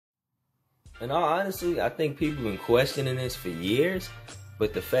In all honesty, I think people have been questioning this for years,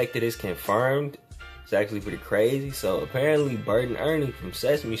 but the fact that it's confirmed is actually pretty crazy. So apparently Bert and Ernie from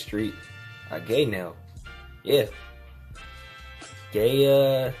Sesame Street are gay now. Yeah.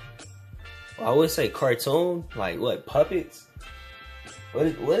 Gay, I would say cartoon, like what, puppets? What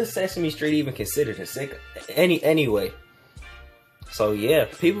is Sesame Street even considered a sick? Anyway. So yeah,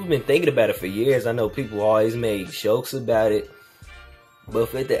 people have been thinking about it for years. I know people always make jokes about it. But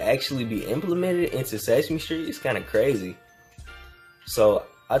for it to actually be implemented into Sesame Street, it's kind of crazy. So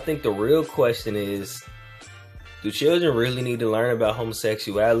I think the real question is, do children really need to learn about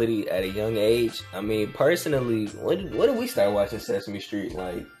homosexuality at a young age? I mean, personally, when did we start watching Sesame Street?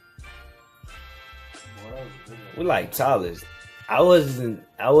 Like, we're like toddlers. I wasn't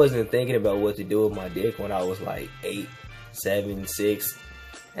thinking about what to do with my dick when I was like 8, 7, 6.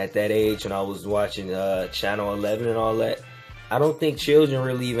 At that age, when I was watching Channel 11 and all that. I don't think children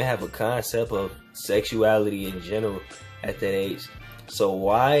really even have a concept of sexuality in general at that age. So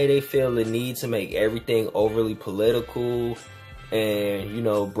why they feel the need to make everything overly political and, you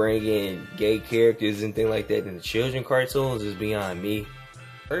know, bring in gay characters and things like that in the children cartoons is beyond me.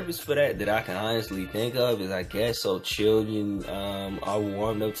 Purpose for that I can honestly think of is, I guess, so children are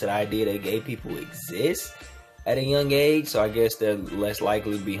warmed up to the idea that gay people exist at a young age. So I guess they're less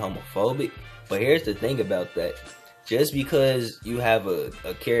likely to be homophobic. But here's the thing about that. Just because you have a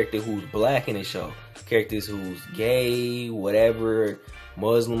character who's black in the show, characters who's gay, whatever,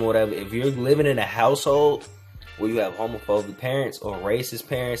 Muslim, whatever, if you're living in a household where you have homophobic parents or racist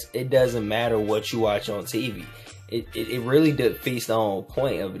parents, it doesn't matter what you watch on TV. It really defeats the whole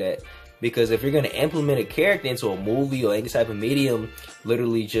point of that. Because if you're going to implement a character into a movie or any type of medium,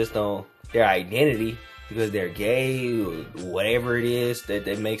 literally just on their identity, because they're gay or whatever it is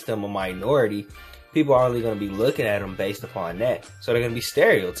that makes them a minority, people are only going to be looking at them based upon that. So they're going to be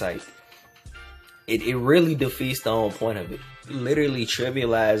stereotyped. It really defeats the whole point of it. Literally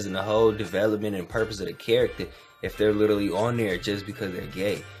trivializing the whole development and purpose of the character if they're literally on there just because they're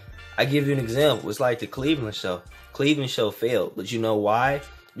gay. I give you an example. It's like the Cleveland show. Cleveland show failed. But you know why?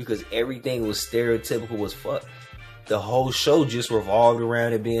 Because everything was stereotypical as fuck. The whole show just revolved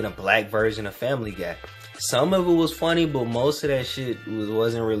around it being a black version of Family Guy. Some of it was funny, but most of that shit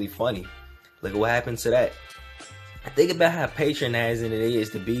wasn't really funny. Look at what happened to that. Think about how patronizing it is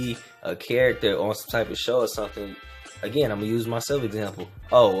to be a character on some type of show or something. Again, I'm going to use myself example.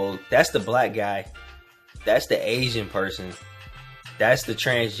 Oh, well, that's the black guy. That's the Asian person. That's the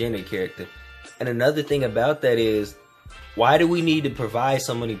transgender character. And another thing about that is, why do we need to provide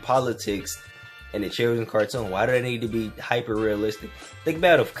so many politics in the children's cartoon? Why do they need to be hyper realistic? Think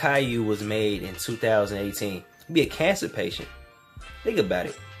about if Caillou was made in 2018. He'd be a cancer patient. Think about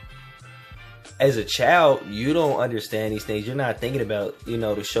it. As a child, you don't understand these things. You're not thinking about, you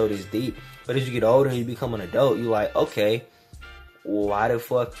know, the show this deep. But as you get older and you become an adult, you're like, okay, well, why the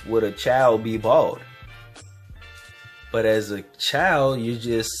fuck would a child be bald? But as a child, you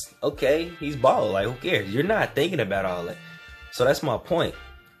just, okay, he's bald. Like, who cares? You're not thinking about all that. So that's my point.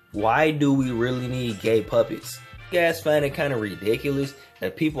 Why do we really need gay puppets? You guys find it kind of ridiculous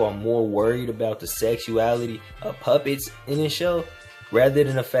that people are more worried about the sexuality of puppets in this show rather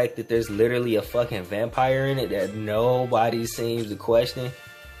than the fact that there's literally a fucking vampire in it that nobody seems to question?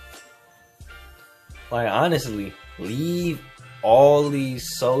 Like, honestly, leave all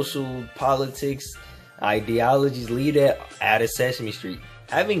these social politics, ideologies, leave that out of Sesame Street.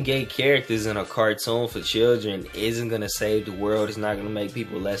 Having gay characters in a cartoon for children isn't going to save the world. It's not going to make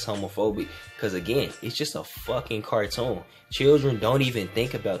people less homophobic. Because again, it's just a fucking cartoon. Children don't even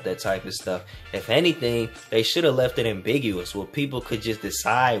think about that type of stuff. If anything, they should have left it ambiguous where people could just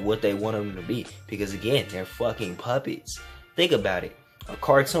decide what they want them to be. Because again, they're fucking puppets. Think about it. A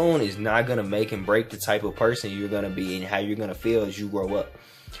cartoon is not going to make and break the type of person you're going to be and how you're going to feel as you grow up.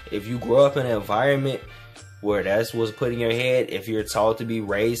 If you grow up in an environment where that's what's put in your head, if you're taught to be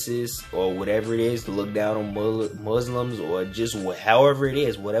racist or whatever it is, to look down on Muslims or just however it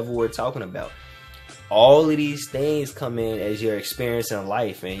is, whatever we're talking about, all of these things come in as your experience in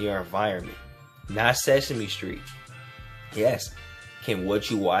life and your environment. Not Sesame Street. Yes. Can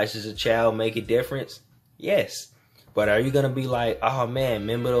what you watch as a child make a difference? Yes. But are you going to be like, oh man,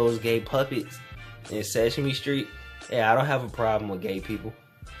 remember those gay puppets in Sesame Street? Yeah, I don't have a problem with gay people.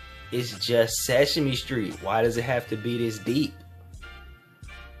 It's just Sesame Street. Why does it have to be this deep?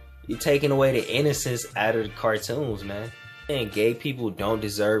 You're taking away the innocence out of the cartoons, man. And gay people don't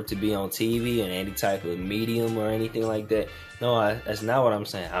deserve to be on TV in any type of medium or anything like that. No, that's not what I'm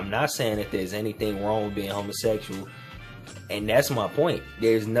saying. I'm not saying that there's anything wrong with being homosexual. And that's my point.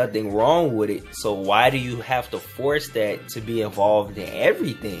 There's nothing wrong with it. So why do you have to force that to be involved in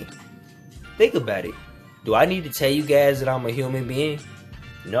everything? Think about it. Do I need to tell you guys that I'm a human being?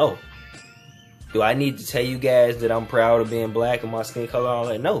 No. Do I need to tell you guys that I'm proud of being black and my skin color and all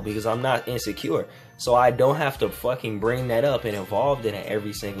that? No, because I'm not insecure. So I don't have to fucking bring that up and involve it in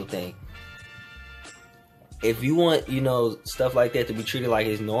every single thing. If you want, stuff like that to be treated like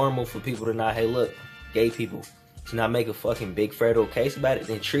it's normal for people to not, hey, look, gay people, to not make a fucking big federal case about it,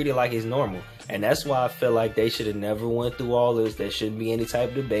 then treat it like it's normal. And that's why I feel like they should have never went through all this. There shouldn't be any type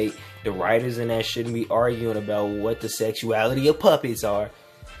of debate. The writers in that shouldn't be arguing about what the sexuality of puppets are.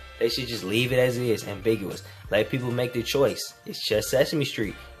 They should just leave it as it is, ambiguous. Let people make the choice. It's just Sesame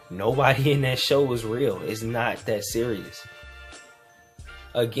Street. Nobody in that show was real. It's not that serious.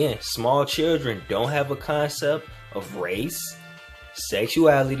 Again, small children don't have a concept of race,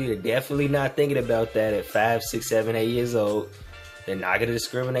 sexuality. They're definitely not thinking about that at 5, 6, 7, 8 years old. They're not going to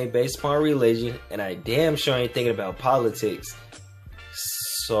discriminate based upon religion. And I damn sure ain't thinking about politics.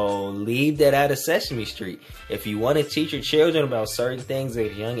 So leave that out of Sesame Street. If you want to teach your children about certain things at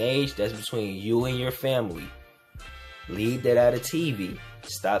a young age, that's between you and your family. Leave that out of TV.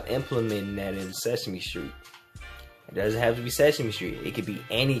 Stop implementing that in Sesame Street. It doesn't have to be Sesame Street. It could be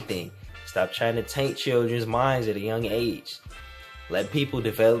anything. Stop trying to taint children's minds at a young age. Let people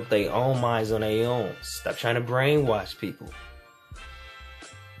develop their own minds on their own. Stop trying to brainwash people.